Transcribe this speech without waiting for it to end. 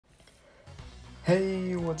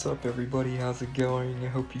Hey, what's up everybody? How's it going? I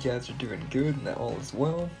hope you guys are doing good and that all is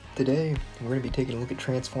well. Today, we're going to be taking a look at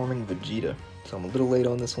transforming Vegeta. So I'm a little late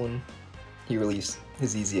on this one. He released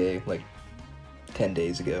his EZA like 10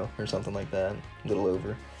 days ago or something like that, a little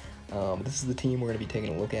over. This is the team we're going to be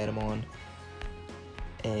taking a look at him on.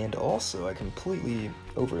 And also, I completely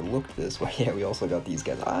overlooked this. Well, yeah, we also got these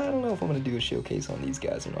guys. I don't know if I'm going to do a showcase on these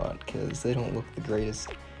guys or not, because they don't look the greatest.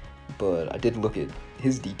 But I did look at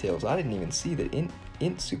his details. I didn't even see that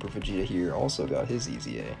Int Super Vegeta here also got his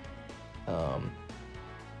EZA.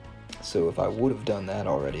 So if I would have done that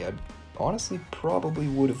already, I honestly probably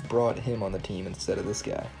would have brought him on the team instead of this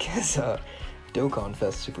guy. Because Dokkan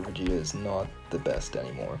Fest Super Vegeta is not the best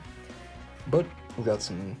anymore. But we got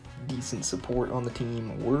some decent support on the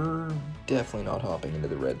team. We're definitely not hopping into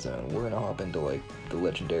the red zone. We're going to hop into like the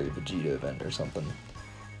legendary Vegeta event or something.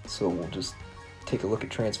 So we'll just take a look at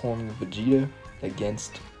transforming Vegeta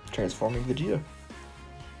against transforming Vegeta.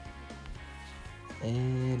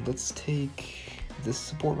 And let's take this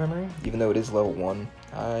support memory. Even though it is level 1,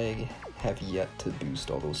 I have yet to boost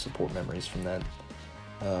all those support memories from that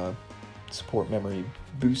support memory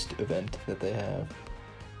boost event that they have.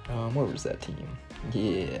 Where was that team?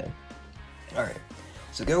 Yeah. Alright.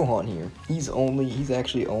 So Gohan here, he's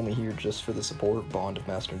actually only here just for the support. Bond of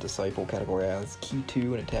Master and Disciple category has Key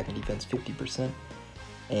 2 and attack and defense 50%.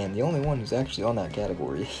 And the only one who's actually on that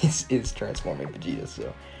category is transforming Vegeta,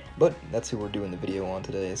 so. But that's who we're doing the video on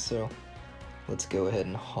today, so let's go ahead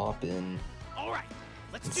and hop in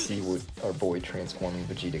and see what our boy transforming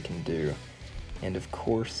Vegeta can do. And of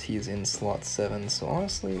course, he's in slot 7, so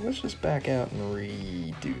honestly, let's just back out and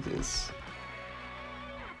redo this.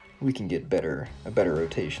 We can get a better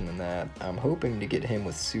rotation than that. I'm hoping to get him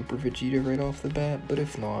with Super Vegeta right off the bat, but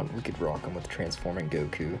if not, we could rock him with transforming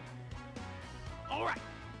Goku. Alright,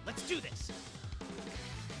 let's do this.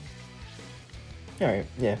 Alright,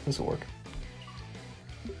 yeah, this will work.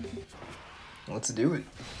 Let's do it.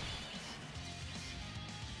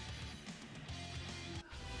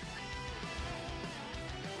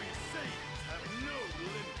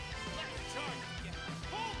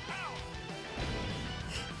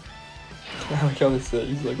 I like how they say,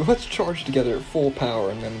 he's like, let's charge together at full power,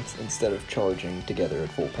 and then instead of charging together at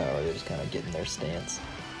full power, they just kind of get in their stance.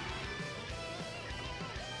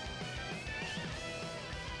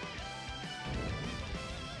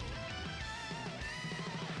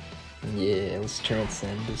 Yeah, let's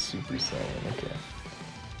transcend to Super Saiyan, okay.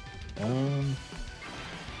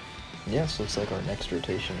 Yeah, so looks like our next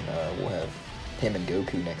rotation, we'll have him and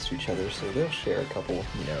Goku next to each other, so they'll share a couple,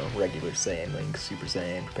 you know, regular Saiyan links, Super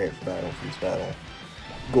Saiyan, prepare for battle, freeze battle,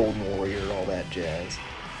 Golden Warrior, all that jazz.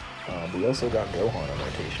 We also got Gohan on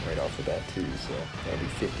rotation right off the bat too, so that'll be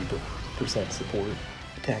 50% support,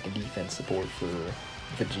 attack and defense support for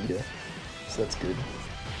Vegeta, so that's good.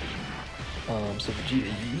 So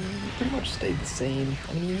Vegeta, he pretty much stayed the same.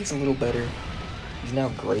 I mean, he's a little better. He's now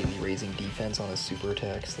greatly raising defense on his super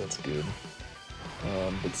attacks, so that's good.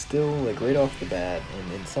 But still, like, right off the bat,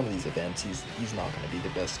 in some of these events, he's not going to be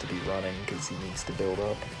the best to be running, because he needs to build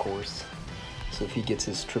up, of course. So if he gets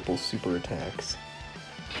his triple super attacks,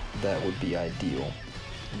 that would be ideal.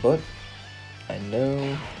 But, I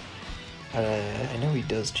know he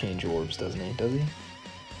does change orbs, doesn't he? Does he?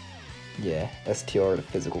 Yeah, STR to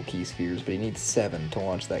physical key spheres, but he needs 7 to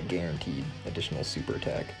launch that guaranteed additional super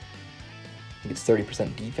attack. He gets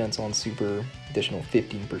 30% defense on super, additional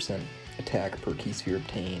 15% attack per key sphere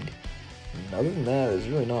obtained. And other than that, there's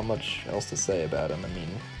really not much else to say about him. I mean,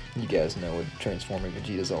 you guys know what transforming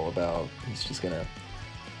Vegeta's all about. He's just gonna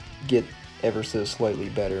get ever so slightly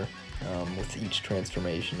better with each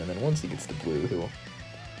transformation, and then once he gets to blue,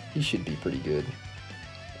 he should be pretty good.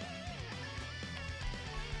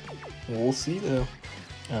 We'll see though.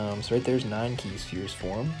 So right there's 9 key spheres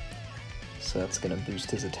for him. So that's gonna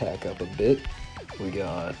boost his attack up a bit. We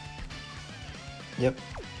got, yep,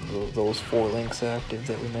 those 4 links active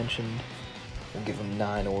that we mentioned. We'll give him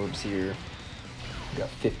 9 orbs here. We got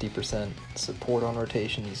 50% support on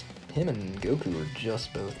rotation. Him and Goku are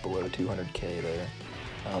just both below 200k there.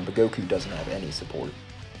 But Goku doesn't have any support.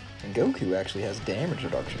 And Goku actually has damage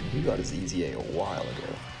reduction. He got his EZA a while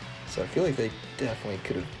ago. So I feel like they definitely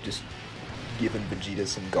could have just given Vegeta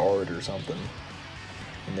some guard or something.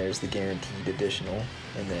 And there's the guaranteed additional.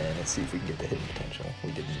 And then let's see if we can get the hidden potential.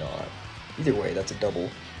 We did not. Either way, that's a double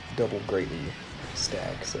greatly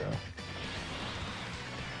stack, so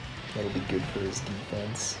that'll be good for his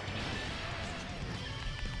defense.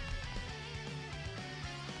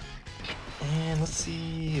 And let's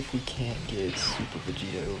see if we can't get Super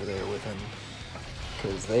Vegeta over there with him,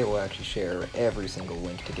 because they will actually share every single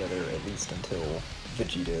link together, at least until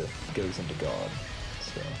Vegeta goes into God,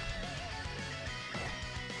 so...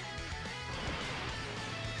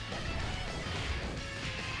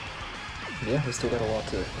 Yeah, we still got a lot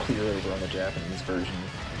to clear over on the Japanese version.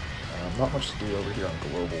 Not much to do over here on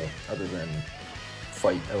Global, other than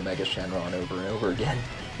fight Omega Shenron over and over again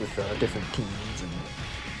with different teams and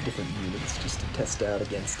different units just to test out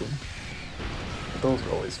against them. But those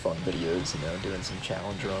are always fun videos, you know, doing some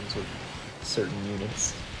challenge runs with certain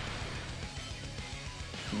units.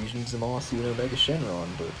 Fusion Zamasu and Omega Shenron,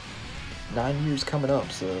 but 9 years coming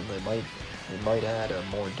up, so they might add a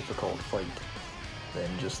more difficult fight than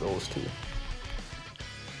just those two.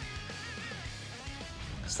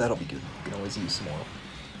 So that'll be good. We can always use some more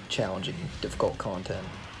challenging, difficult content.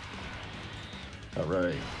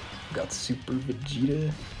 Alright, got Super Vegeta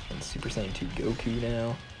and Super Saiyan 2 Goku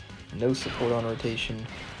now. No support on rotation,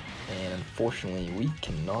 and unfortunately we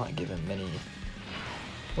cannot give him many...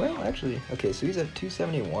 Well, actually, okay, so he's at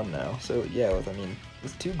 271 now, so yeah,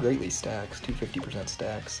 with 2 greatly stacks, 2 50%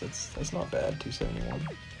 stacks, that's not bad, 271.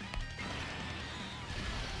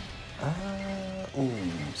 Ooh,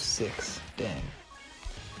 6, dang.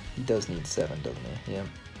 He does need 7, doesn't he? Yeah.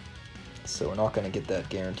 So we're not going to get that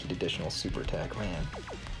guaranteed additional super attack. Man,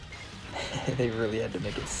 they really had to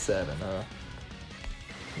make it 7, huh?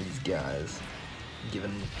 These guys.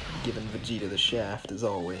 Giving Vegeta the shaft, as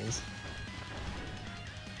always.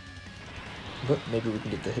 But maybe we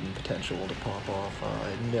can get the hidden potential to pop off.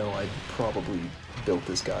 I know I'd probably built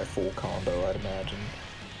this guy full combo, I'd imagine.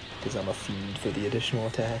 Because I'm a fiend for the additional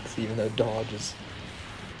attacks, even though dodge is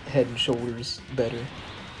head and shoulders better.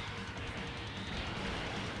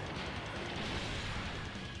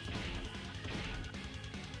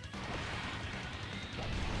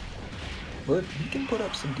 But he can put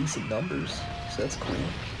up some decent numbers, so that's cool.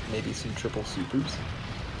 Maybe some triple supers.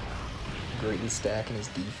 Greatly stacking his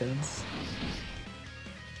defense.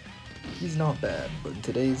 He's not bad, but in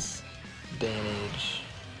today's day and age,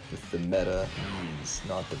 with the meta, he's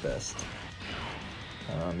not the best.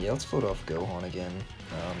 Yeah, let's float off Gohan again,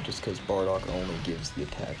 just because Bardock only gives the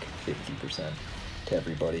attack 50% to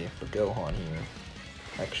everybody, but Gohan here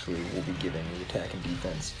actually will be giving the attack and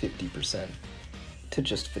defense 50% to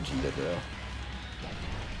just Vegeta, though.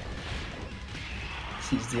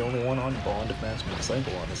 He's the only one on Bond of Master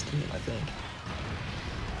Disciple on this team, I think.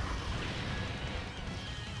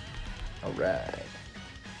 Alright.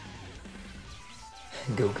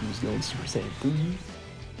 Goku's going Super Saiyan 3.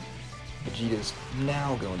 Vegeta's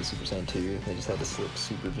now going to Super Saiyan 2. They just had to slip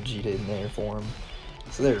Super Vegeta in there for him.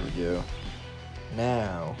 So there we go.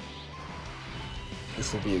 Now,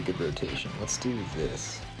 this will be a good rotation. Let's do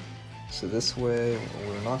this. So this way,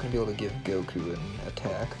 we're not going to be able to give Goku an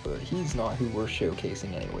attack, but he's not who we're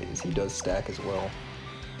showcasing anyways. He does stack as well.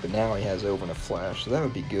 But now he has Over and a Flash, so that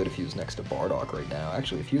would be good if he was next to Bardock right now.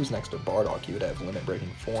 Actually, if he was next to Bardock, he would have Limit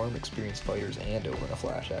Breaking Form, Experienced Fighters, and Over and a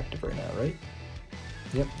Flash active right now, right?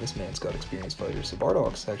 Yep, this man's got Experienced Fighters. So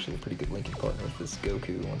Bardock's actually a pretty good linking partner with this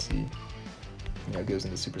Goku once he, goes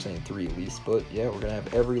into Super Saiyan 3 at least. But yeah, we're going to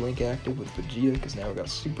have every link active with Vegeta, because now we've got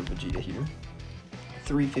Super Vegeta here.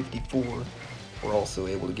 354. We're also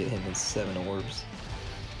able to get him in 7 orbs.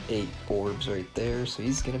 8 orbs right there, so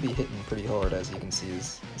he's going to be hitting pretty hard. As you can see,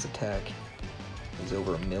 his attack is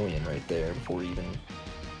over 1 million right there before he even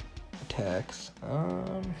attacks.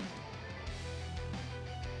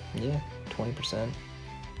 Yeah, 20%.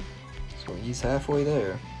 So he's halfway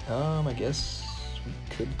there. I guess we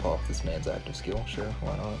could pop this man's active skill. Sure,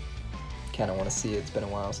 why not? Kind of want to see it. It's been a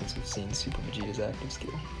while since we've seen Super Vegeta's active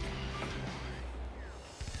skill.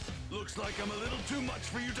 Looks like I'm a little too much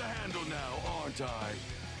for you to handle now, aren't I?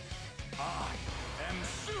 I am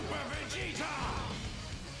Super Vegeta!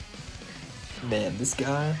 Man, this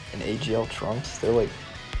guy and AGL Trunks, they're like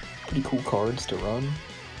pretty cool cards to run.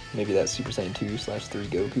 Maybe that Super Saiyan 2/3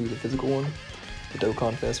 Goku, the physical one, the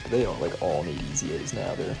Dokkan Fest, but they all need EZAs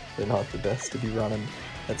now. They're not the best to be running.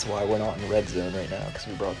 That's why we're not in red zone right now, because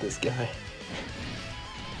we brought this guy.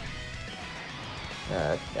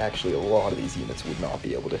 Actually, a lot of these units would not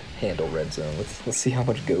be able to handle red zone. Let's see how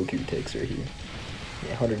much Goku takes right here.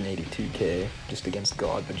 Yeah, 182k just against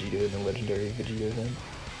God Vegeta in the legendary Vegeta event.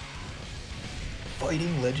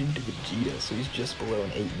 Fighting Legend Vegeta, so he's just below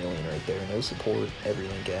an 8 million right there. No support, every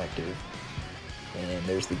link active. And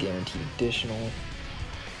there's the guaranteed additional.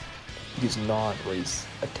 He does not raise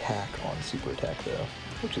attack on super attack though,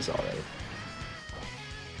 which is alright.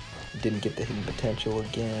 Didn't get the hidden potential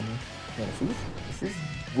again. Man, if we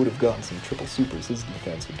would have gotten some triple supers, his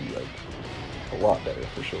defense would be like a lot better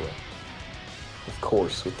for sure. Of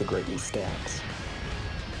course, with the greatly stacks.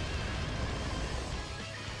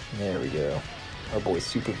 There we go. Our boy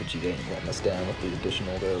Super Vegeta ain't letting us down with the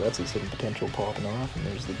additional though. That's his hidden potential popping off, and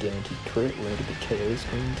there's the guaranteed crit. We're gonna get the KO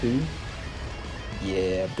screen too.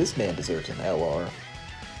 Yeah, this man deserves an LR.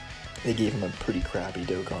 They gave him a pretty crappy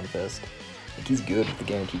Dokkan Fest. Like, he's good with the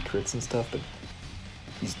guaranteed crits and stuff, but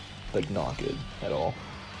he's, like, not good at all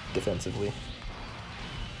defensively.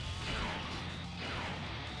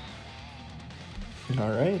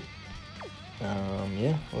 Alright.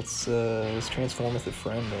 Yeah, let's transform with a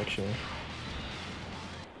friend, actually.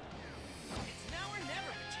 It's now or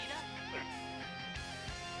never, Vegeta.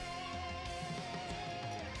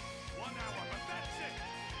 1 hour, but that's it.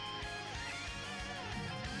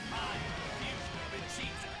 I fused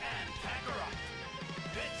Vegeta and Kakarot.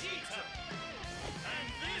 Vegeta. And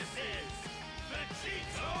this is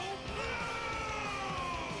Vegito Blue!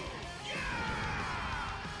 Yeah!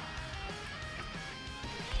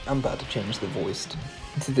 I'm about to change the voice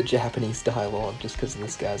to the Japanese dialogue just because of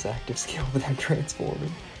this guy's active skill with them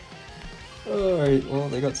transforming. Alright, well,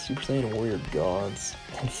 they got Super Saiyan Warrior Gods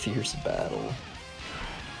and Fierce Battle.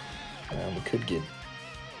 We could get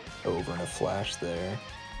over in a flash there.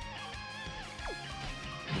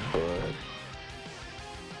 But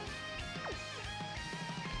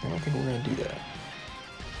I don't think we're gonna do that.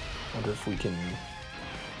 Wonder if we can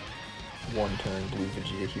one-turn Blue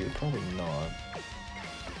Vegeta here. Probably not.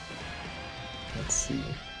 Let's see.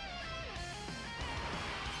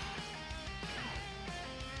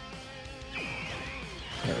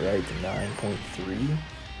 Alright, the 9.3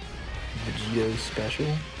 Vegito special.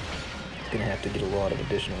 It's gonna have to get a lot of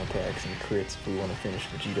additional attacks and crits if we want to finish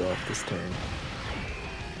Vegeta off this turn.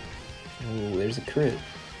 Ooh, there's a crit.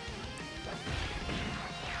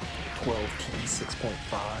 12T 6.5.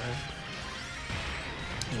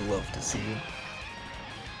 You love to see it.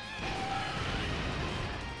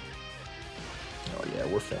 Oh yeah,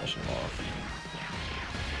 we're finishing him off.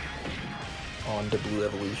 On to Blue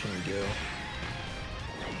Evolution we go.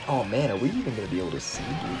 Oh man, are we even going to be able to see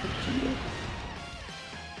Blue Vegeta?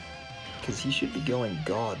 Because he should be going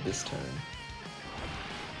God this turn.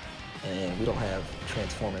 And we don't have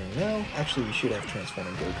Transforming. No, actually we should have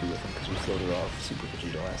Transforming Goku with him because we floated off Super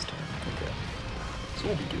Vegeta last turn. Okay. So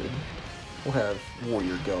we'll be good. We'll have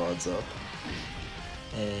Warrior Gods up.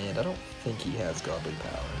 And I don't think he has Godly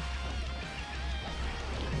Power.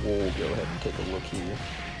 We'll go ahead and take a look here.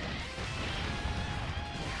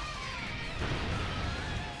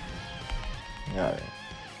 Alright.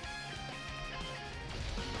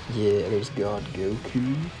 Yeah, there's God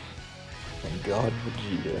Goku and God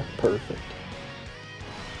Vegeta. Perfect.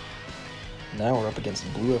 Now we're up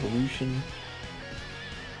against Blue Evolution.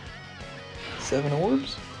 7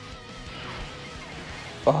 orbs?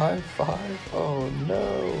 5? Oh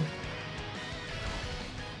no.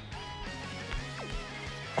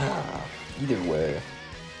 Either way,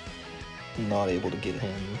 not able to get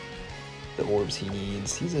him the orbs he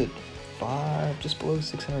needs. He's at 5, just below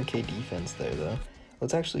 600k defense there though.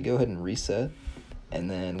 Let's actually go ahead and reset, and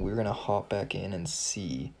then we're gonna hop back in and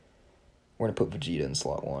see. We're gonna put Vegeta in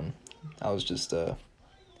slot 1. I was just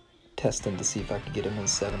testing to see if I could get him in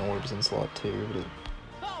 7 orbs in slot 2, but it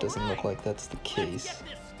doesn't look like that's the case. Let's get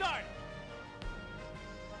this started.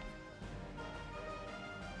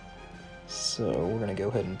 So we're gonna go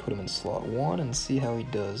ahead and put him in slot 1 and see how he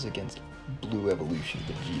does against Blue Evolution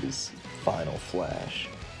Vegeta's final flash,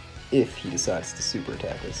 if he decides to super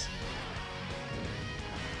attack us.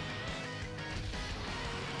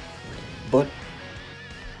 But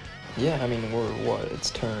yeah, I mean, we're what?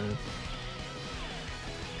 It's turn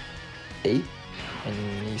 8,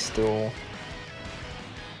 and he still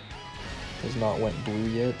has not went blue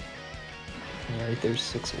yet. Alright, there's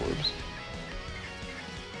 6 orbs.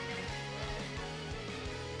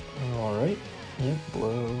 Alright, yep,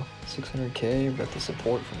 below 600k. We've got the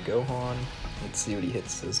support from Gohan. Let's see what he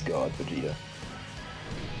hits as God Vegeta.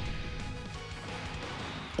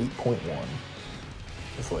 8.1.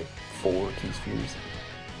 It's like 4 T-spheres.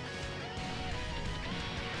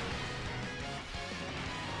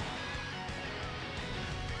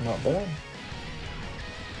 Not bad.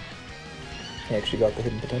 He actually got the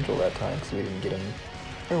hidden potential that time because we didn't get him.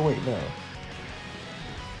 Oh wait, no.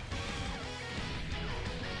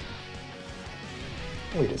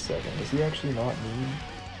 Wait a second, does he actually not need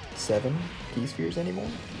 7 T-spheres anymore?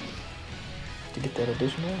 To get that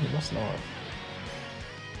additional? He must not.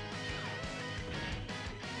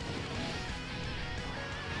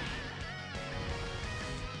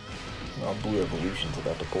 Oh, Blue Evolution's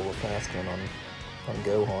about to pull a fast one on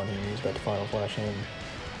Gohan here. He's about to final flash him.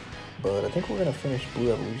 But I think we're going to finish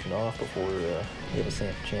Blue Evolution off before we have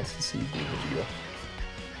a chance to see Blue Vegeta.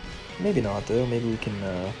 Maybe not though, maybe we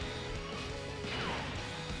can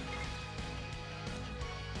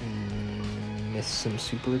miss some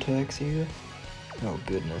super attacks here. Oh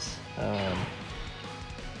goodness.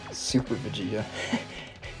 Super Vegeta.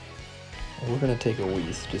 We're gonna take a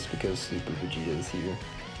Whis just because Super Vegeta is here.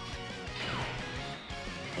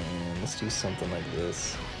 And let's do something like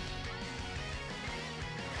this.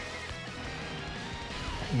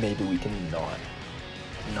 Maybe we can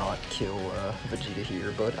not kill Vegeta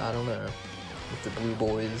here, but I don't know. With the blue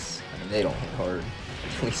boys, I mean, they don't hit hard.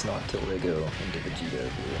 At least not till they go into Vegeta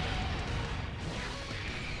here.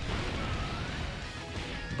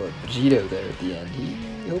 But Vegito there at the end,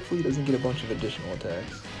 he hopefully doesn't get a bunch of additional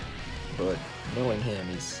attacks. But knowing him,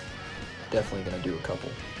 he's definitely going to do a couple.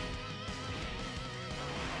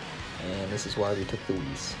 And this is why we took the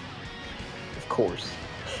Whis. Of course.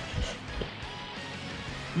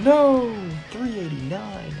 No!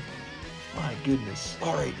 389! My goodness.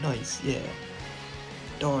 Alright, nice, yeah.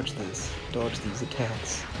 Dodge this. Dodge these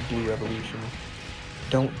attacks. Blue Evolution.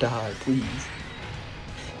 Don't die, please.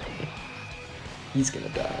 He's gonna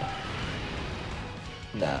die.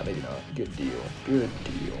 Nah, maybe not. Good deal. Good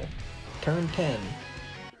deal. Turn 10.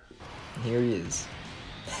 And here he is.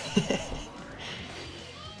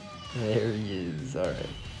 There he is. Alright.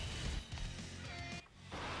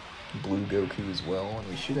 Blue Goku as well, and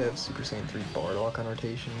we should have Super Saiyan 3 Bardock on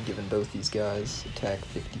rotation, given both these guys attack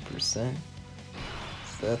 50%.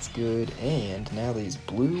 So that's good, and now that he's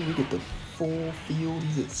blue, we get the full field.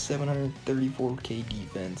 He's at 734k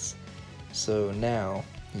defense, so now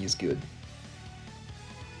he's good.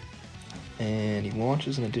 And he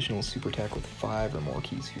launches an additional super attack with 5 or more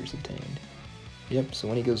key spheres obtained. Yep, so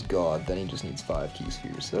when he goes God, then he just needs 5 key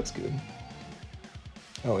spheres, so that's good.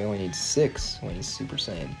 Oh, he only needs 6 when he's Super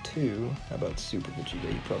Saiyan 2. How about Super Vegeta?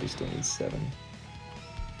 He probably still needs 7.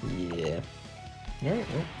 Yeah. Alright,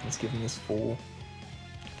 well, let's give him this full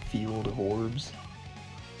field of orbs.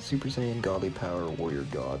 Super Saiyan, Godly Power, Warrior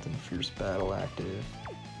Gods, and Fierce Battle active.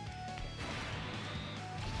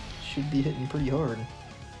 Should be hitting pretty hard.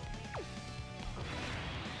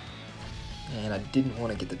 And I didn't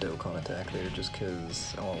want to get the Dokkan attack there just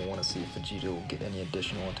because I want to see if Vegeta will get any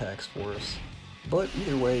additional attacks for us. But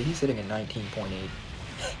either way, he's hitting a 19.8,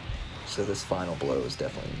 so this final blow is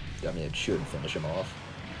definitely, I mean, it should finish him off.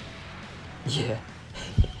 Yeah.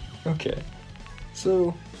 Okay.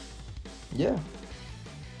 So, yeah.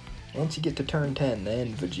 Once you get to turn 10,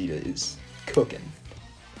 then Vegeta is cooking.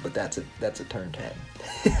 But that's a turn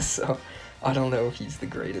 10. So, I don't know if he's the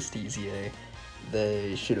greatest EZA.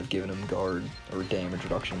 They should have given him guard, or damage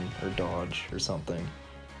reduction, or dodge, or something.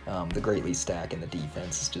 The greatly stack in the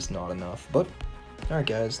defense is just not enough, but alright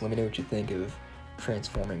guys, let me know what you think of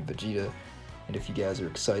transforming Vegeta, and if you guys are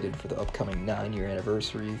excited for the upcoming 9-year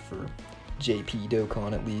anniversary for JP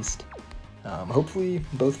Dokkan at least. Hopefully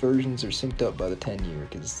both versions are synced up by the 10-year,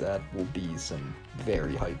 because that will be some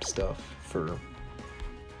very hyped stuff for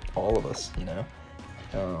all of us, you know?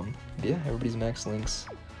 Yeah, everybody's max links,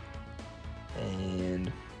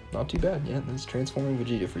 and not too bad. Yeah, this is transforming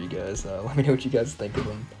Vegeta for you guys. Let me know what you guys think of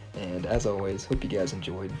him, and as always, hope you guys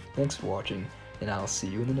enjoyed. Thanks for watching, and I'll see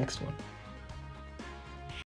you in the next one.